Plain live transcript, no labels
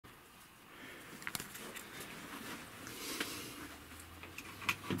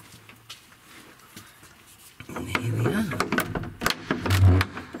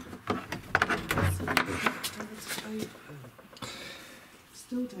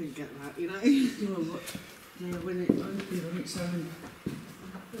don't get that, you know. Well, what? Yeah, when it opened on its own.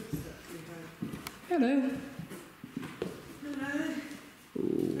 Hello. Hello.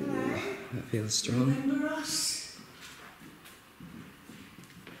 Ooh, Hello. that feels strong. Remember us?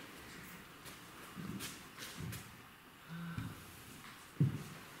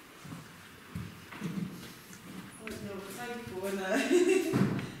 I don't know what to say for, no.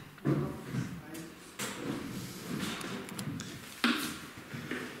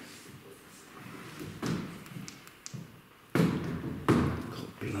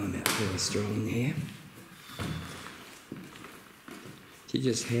 Blimey, that feels strong in here. Did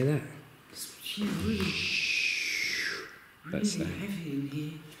you just hear that? It's really That's heavy in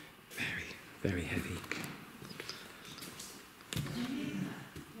here. very, very heavy.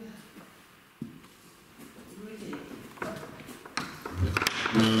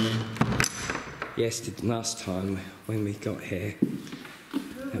 Yes, last time when we got here,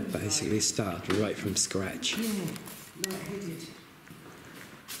 it basically started right from scratch. Yeah, light-headed.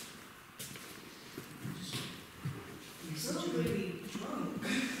 It's not really drunk.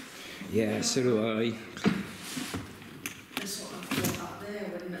 Yeah, so do I. That's what I thought up there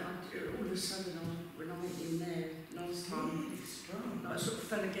when all of a sudden when I went in there last time. It's drunk. I sort of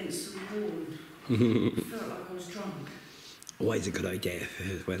fell against the wall. I felt like I was drunk. Always a good idea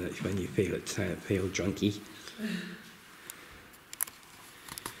when you feel drunky.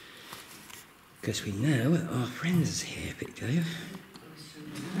 Because we know that our friends is here, Victor.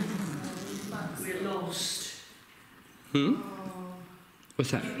 We're lost. Hmm? What's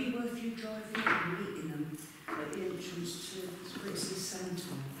that? It'd be worth you driving and meeting them at the entrance to Spritz's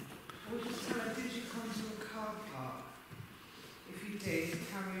Sandton. Well, just tell her, did you come to a car park? If you did,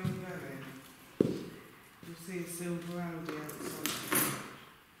 carry on going. You'll see a silver Audi outside.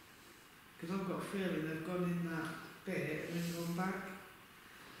 Because I've got a feeling they've gone in that bit and then gone back.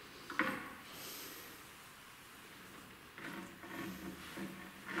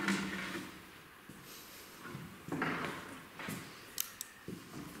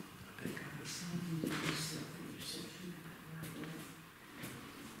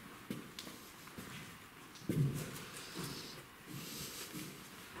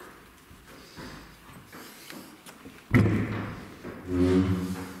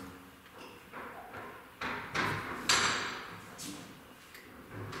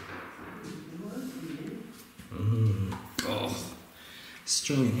 Oh,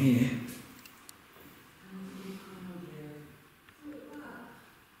 strong in here.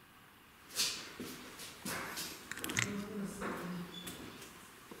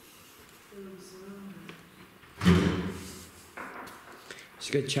 It's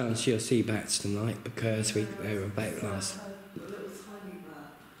a good chance you'll see bats tonight because they were about last. A little tiny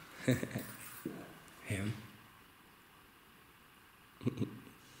bat. Him.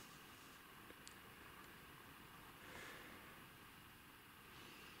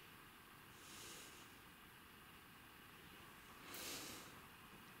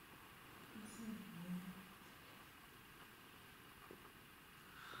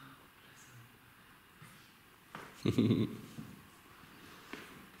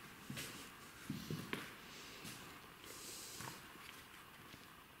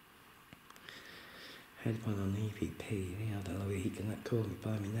 Had one on EVP the other week and that called me by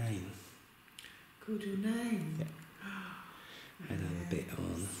my name. Called your name? Yeah. Had a bit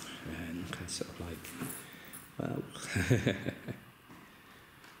on and I sort of like, well.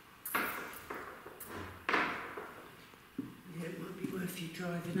 Yeah, it might be worth you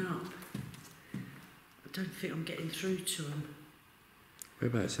driving up. I don't think I'm getting through to them.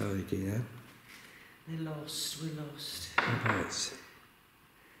 Whereabouts are they, do you know? They're lost, we're lost. Whereabouts?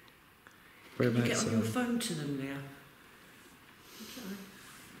 Can you Whereabouts get on are your they? phone to them now?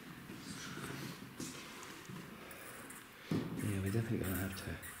 Yeah, we're definitely going to have to.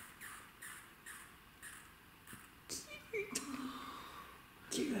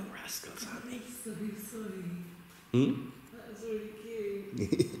 Cute little rascals, aren't they? So sorry. Hmm? That was really cute.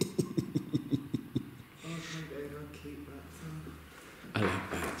 Oh, maybe I'll keep that. So. I like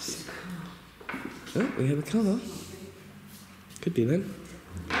bats. Oh, we have a car. Could be them.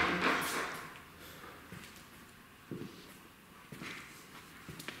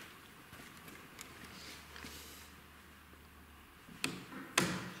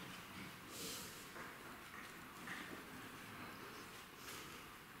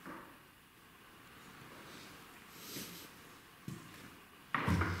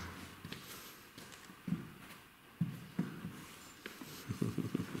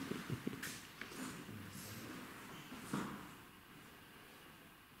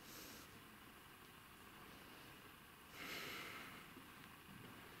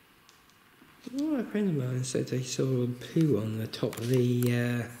 Oh, a friend of mine said they saw a poo on the top of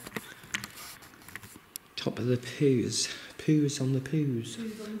the poos. Poos on the poos.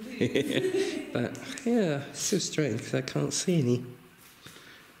 But yeah, it's so strange because I can't see any.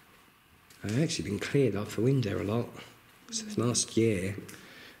 I've actually been cleared off the window a lot. Since last year,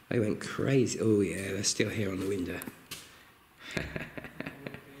 they went crazy. Oh yeah, they're still here on the window.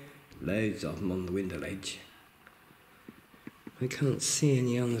 Loads of them on the window ledge. I can't see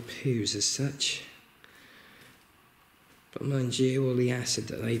any on the poos as such. But mind you, all the acid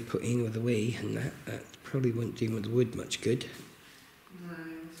that they put in with the wee and that probably wouldn't do with the wood much good. No,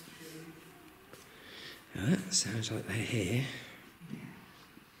 that's true. That sounds like they're here.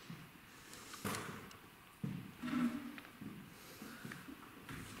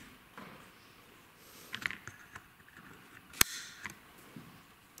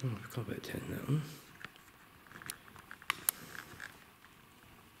 Oh, I forgot about turning that on.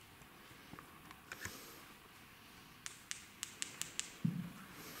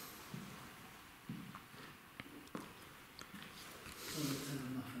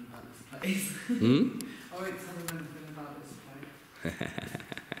 I won't tell them anything about this place. I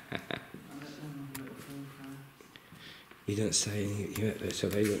let them have a little fall from. You don't say anything, so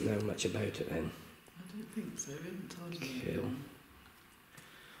they don't know much about it then. I don't think so. We haven't told them. Cool.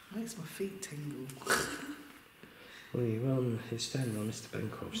 Makes my feet tingle. Well, you're standing on Mr.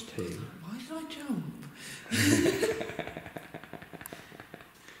 Bancroft's too. Why did I jump?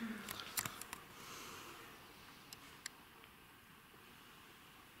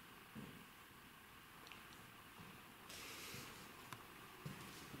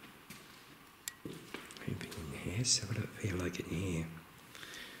 Maybe in here, so I don't feel like in here.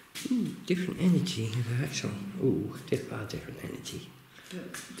 Ooh, different energy in the actual. Ooh, different energy.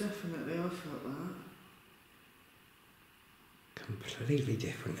 Definitely, I felt that. Completely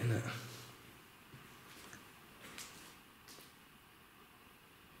different, isn't it?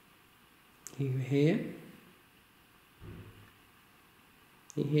 You here?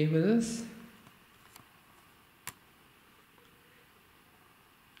 You here with us?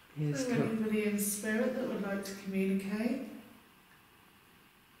 Yes, Is there anybody in spirit that would like to communicate?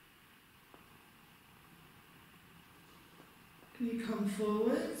 Can you come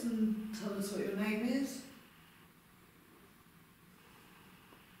forward and tell us what your name is?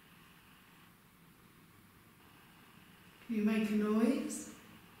 Can you make a noise?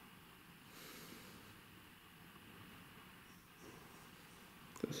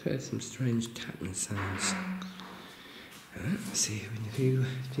 I've heard some strange tapping sounds. Let's see who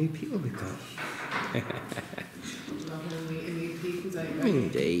people we've got. Love meeting new people, don't you?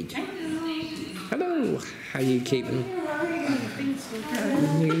 Indeed. Hello. How are you keeping?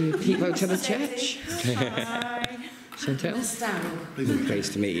 New people to the church. Hi. Chantel? Stan. Nice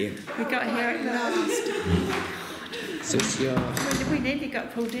to meet you. We got here at last. Is this your... We nearly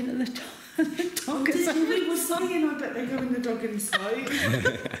got pulled into the dog. We were saying, I bet they're going the dog inside.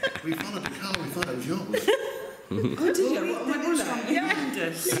 We followed the car, we thought it was yours. Oh, did you? What am I behind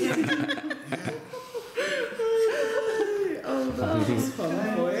us. Oh, that was fun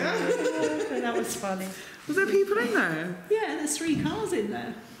for you. That was funny. Was there people in there? Yeah, there's 3 cars in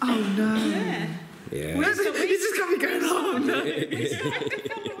there. Oh, no. Yeah. Yeah. You just got me going, oh, no. We started to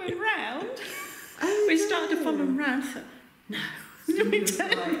follow him round. We started to follow him round. So, no. We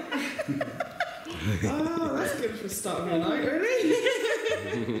turned. Oh, that's good for starting the night, really.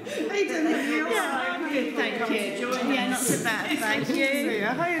 Hey, Daniel. Yeah, I'm good, thank you. Yeah, not so bad, thank you.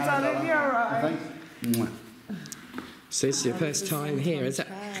 Hi, darling. You all right? Thanks. So this is your first time here, is it?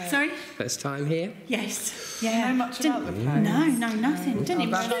 Sorry? First time here? Yes. Do you know much about the place? No, nothing. Didn't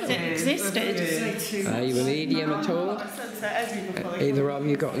even realise it existed. Are you a medium at all? I said to Eddie before. Either of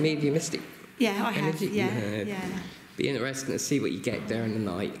you got a mediumistic Yeah, I have. energy? Yeah. Be interesting to see what you get there in the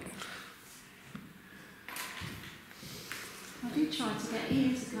night. I did try to get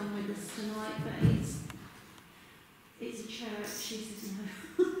Ian to come with us tonight, but it's a church. She says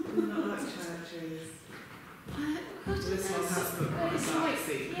no. Not like churches. This This one has the it's back like,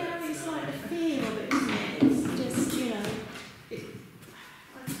 seat, yeah, but it's like the feel of it, isn't it? It's just, I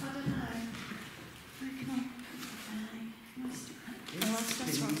don't know. Where can I put my bag? That's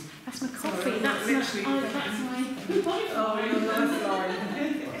right. That's my coffee. That's my. literally- Oh, that's my. Oh, you're nice line.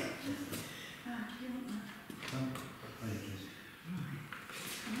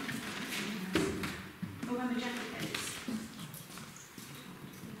 Oh, and my jacket case.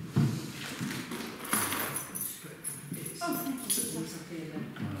 Oh, thank you.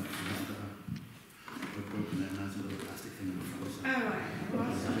 We've broken it and there's a little plastic thing in the front. Oh, right. Well,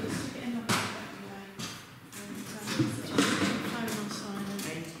 I'll just get in my bag anyway. And, phone on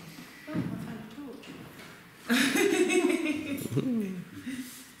silent. Oh, my phone.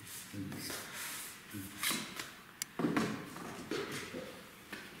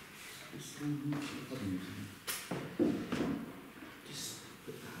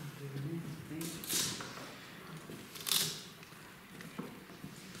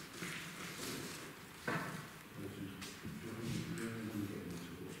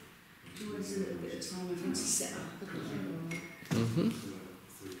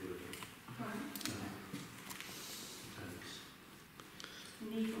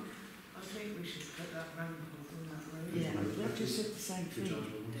 same The thing.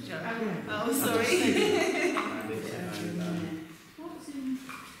 judge will. Did you? Yeah. Oh, sorry. What's in?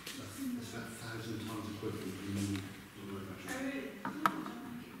 It's about 1,000 times equivalent to normal blood pressure.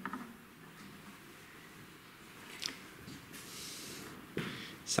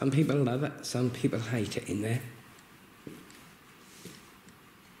 Some people love it, some people hate it in there.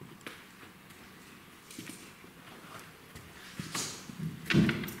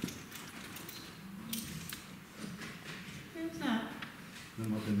 Who was that? That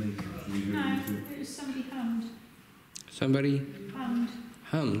might be me. No, it was somebody hummed. Somebody Hummed.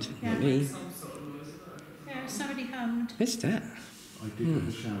 hummed, Yeah. not me. Some sort of noise, isn't it? Yeah, somebody hummed. What's that? I did have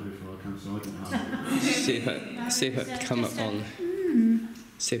a shower before I came, so I didn't have it. See if it come up on.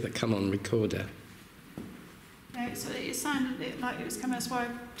 See if it come on recorder. No, it sounded like it was coming. That's why I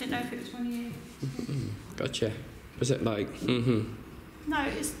didn't know if it was one of you. Gotcha. Was it like, No,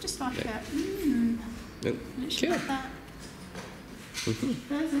 it's just like Yeah. that. Yep. Literally like that.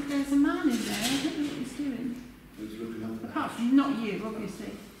 There's a man in there. I don't know what he's doing. Who's looking up? Apart from not you,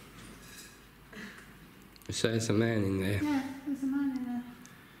 obviously. So there's a man in there. Yeah, there's a man in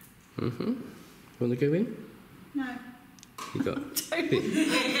there. Want to go in? No. You got,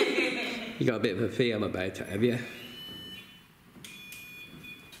 you got a bit of a feel about it, have you?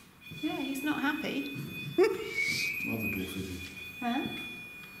 Yeah, he's not happy. Rather dwarf, is he? Huh?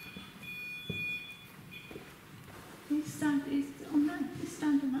 He's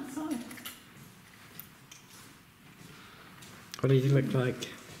standing that side. What do you look like?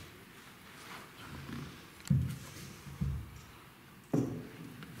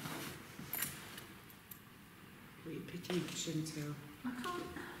 Pretty petite, shouldn't tell. I can't.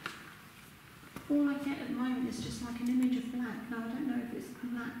 All I get at the moment is just like an image of black. Now I don't know if it's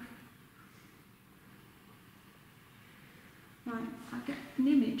black. Right, I get an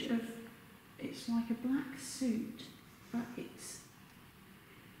image of it's like a black suit, but it's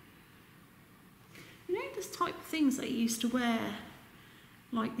this type of things that you used to wear,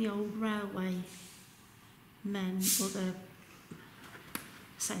 like the old railway men or the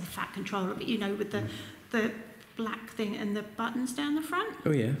say the fat controller, but with the black thing and the buttons down the front.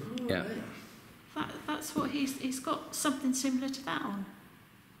 Oh yeah, yeah. That's what he's got something similar to that on.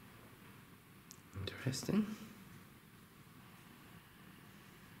 Interesting.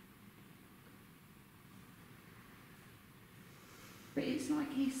 But it's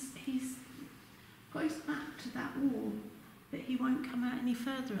like he's got his back to that wall, but he won't come out any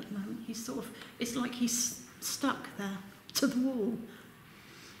further at the moment. It's like he's stuck there to the wall.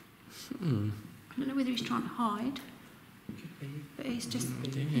 I don't know whether he's trying to hide, but he's just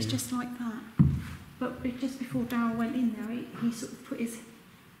like that. But just before Darryl went in there, he sort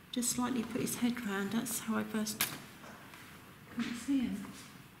of slightly put his head round. That's how I first couldn't see him.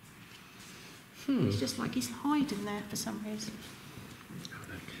 It's just like he's hiding there for some reason.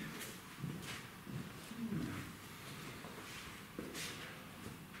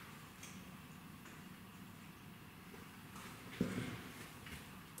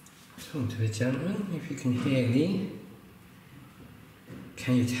 Talk to the gentleman, if you can hear me.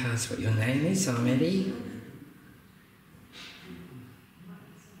 Can you tell us what your name is, Armedy?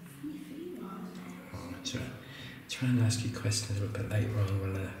 Try and ask you questions a little bit later on,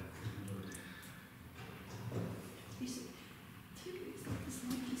 will I? It's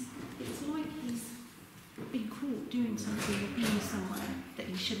like he's been caught doing something or being somewhere that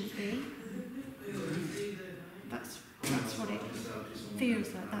he shouldn't be. That's what it feels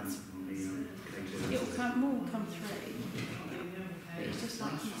like. More will come through. But it's just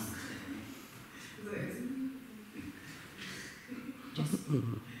like he's just, that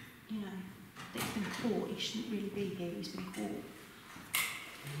he's been caught. He shouldn't really be here. He's been caught.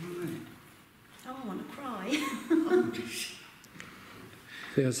 Oh, I want to cry.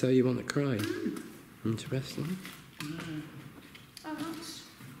 Feels so you want to cry. Interesting. Oh, that's...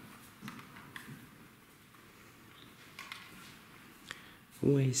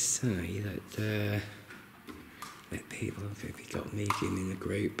 Always say that let people, if you've got medium in the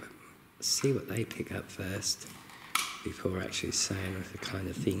group, see what they pick up first before actually saying the kind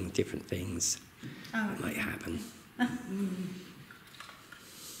of thing, different things that might happen.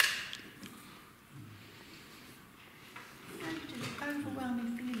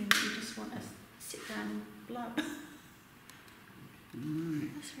 Overwhelming feeling that you just want to sit down and blub.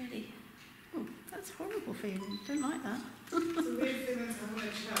 That's really... Oh, that's a horrible feeling. Don't like that. It's a weird feeling to have in a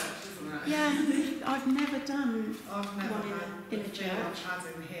church, isn't it? Yeah, I've never done I've never one had in a the feel church. I've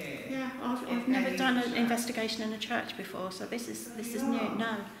had in here. Yeah, I've In never any done an church. investigation in a church before, so this is new.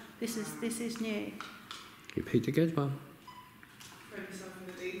 No, this is new. You picked a good one. Throw yourself in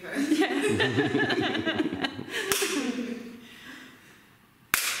the deep end.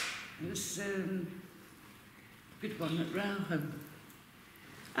 this good one at Rowham.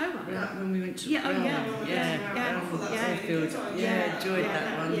 Oh, right. Right, when we went to Yeah, oh, Rowham. yeah, yeah. Rowham Yeah. Airfield. Yeah, enjoyed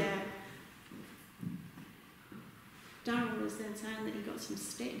that one. Yeah. Darryl was then saying that he got some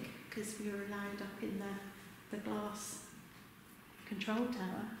stick because we were allowed up in the glass control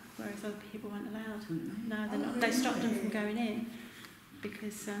tower, whereas other people weren't allowed. No, they're not. They stopped them from going in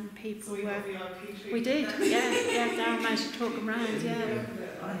because people So were. VIP treatment. We did, yeah. Darryl managed to talk them round, yeah.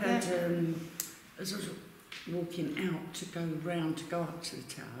 I had, as I was walking out to go round to go up to the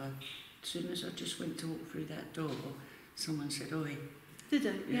tower, as soon as I just went to walk through that door, someone said, "Oi." Did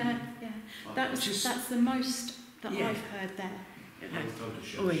it? Yeah. That's the most that Yeah. I've heard there. I was told to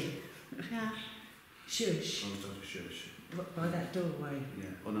shush. Oi. Yeah. Shush. I was told to shush. By that doorway. Yeah.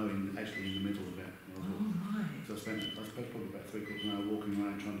 Oh no, actually in the middle of it. Right. So I spent probably about 3/4 of an hour walking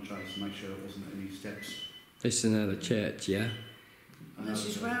around trying to make sure there wasn't any steps. This is another church, yeah? And This that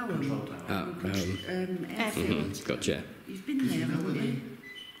was is a Rowham. control tower. Airfield. Gotcha. You've been there, haven't you?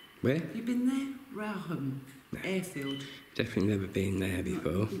 Where? You've been there? Rowham Airfield. Definitely never been there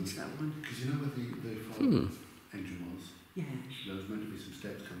before. I've been to that one. Because you know where the fire engine was? Yeah. There was meant to be some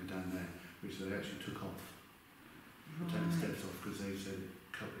steps coming down there, which they actually took off. Taking the steps off because they said a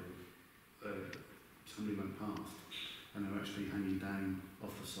couple somebody went past and they were actually hanging down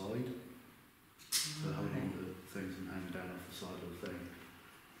off the side. So they're holding on to things and hanging down off the side of the thing.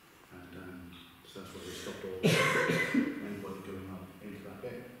 And so that's why they stopped all anybody going up into that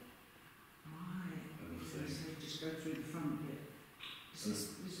bit. Right. And the So thing. just go through the front bit.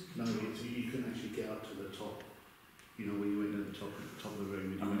 No, you couldn't actually get up to the top. You know, when you went at the top of the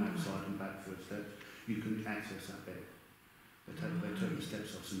room and you went outside and back through the steps, you couldn't access that bit. They took the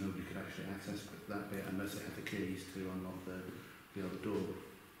steps off so nobody could actually access that bit unless they had the keys to unlock the other door.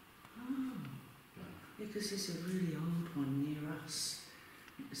 Oh. Yeah. Because there's a really old one near us.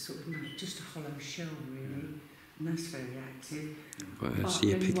 It's sort of just a hollow shell, really. And that's very active. What else But are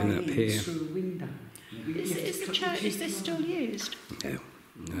you then picking way up in here? through a window. Is this still used? No,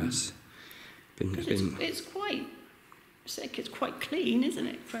 that's been, Because it's quite sick. It's quite clean, isn't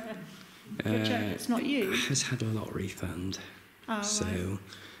it, for a church that's not used? has had a lot refund. Oh, So right.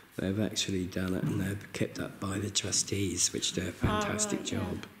 they've actually done it and they're kept up by the trustees, which do a fantastic right, yeah.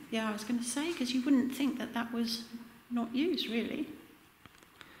 job. Yeah, I was going to say, because you wouldn't think that was not used, really.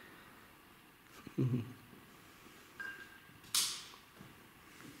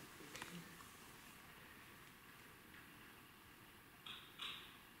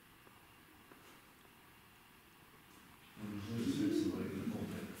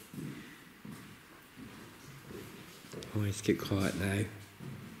 Always keep quiet now.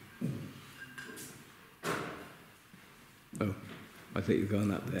 Oh, I think you've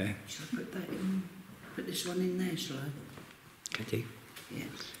gone up there. Shall I put that in? Put this one in there, shall I? Can you? Yeah.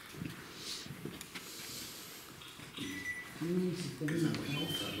 Amazing Because thing. that was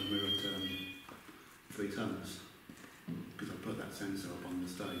also when we were at 3 Tons, because I put that sensor up on the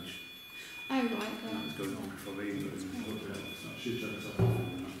stage. Oh, right. And that was going on before we even put it up. So I should turn this up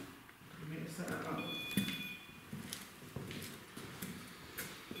on that. Mix that up.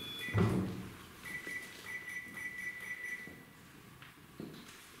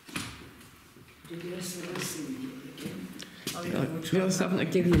 Do the SOS in here again. Oh, Yeah, yeah, we'll try you're something to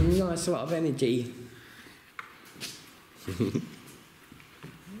give you a nice lot of energy. Sorry.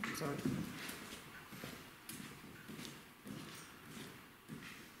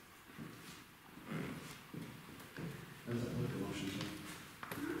 How's that light in Washington?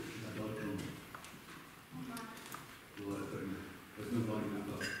 Is that light on? The light putting, there's no light in that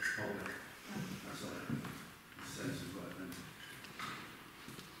light. Oh, okay. That's all right. The sensor's right then.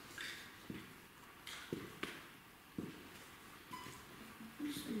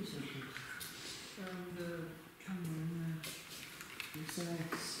 What's these are good? The camera in there.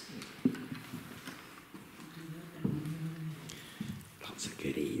 SOS. Lots of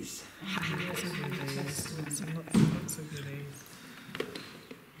goodies. Lots of goodies. Lots of goodies.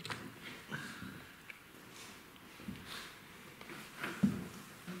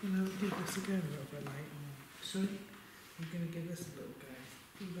 I'm going to give this a go a little bit later. Sorry? I'm going to give this a little go.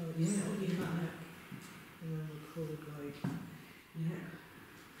 You know, Yeah, I'll give that back. and then record like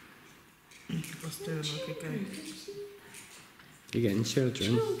Yeah. us doing like a game. You're getting children.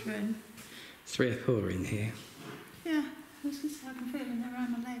 Children. 3 or 4 in here. Yeah, I was going to say, I can feel them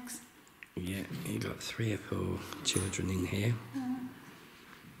around my legs. Yeah, you got 3 or 4 children in here.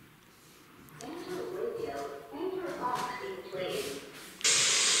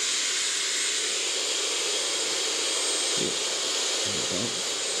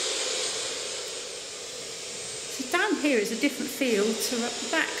 Sit down. here is a different feel to up the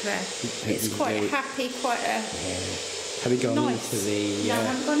back there. It's quite happy, quite a Have you gone nice. into the... No, I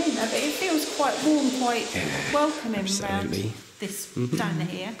haven't gone in there, but it feels quite warm, quite welcoming absolutely. around this down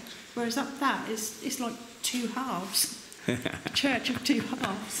here. Whereas up that, it's like two halves. Church of two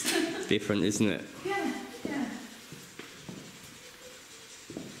halves. Different, isn't it? Yeah, yeah.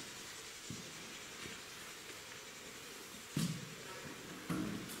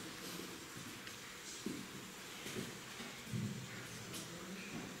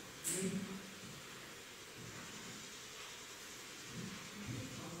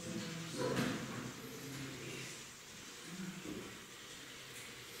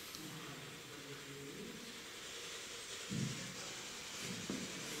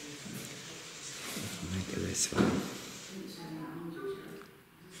 Look at this one.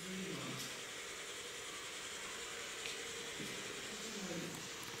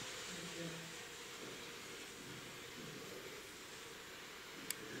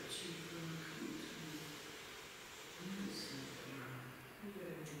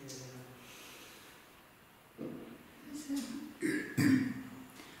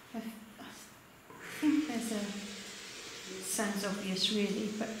 I think there's a, sounds obvious really,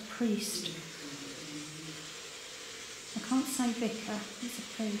 but priest. I can't say vicar, he's a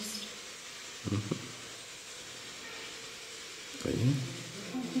priest. Brilliant.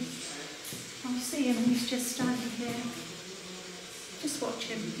 I see him and he's just standing here. Just watch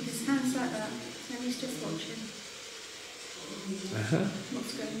him, his hands like that, and he's just watching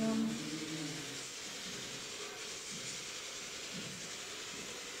what's going on.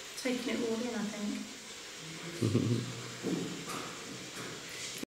 Taking it all in, I think.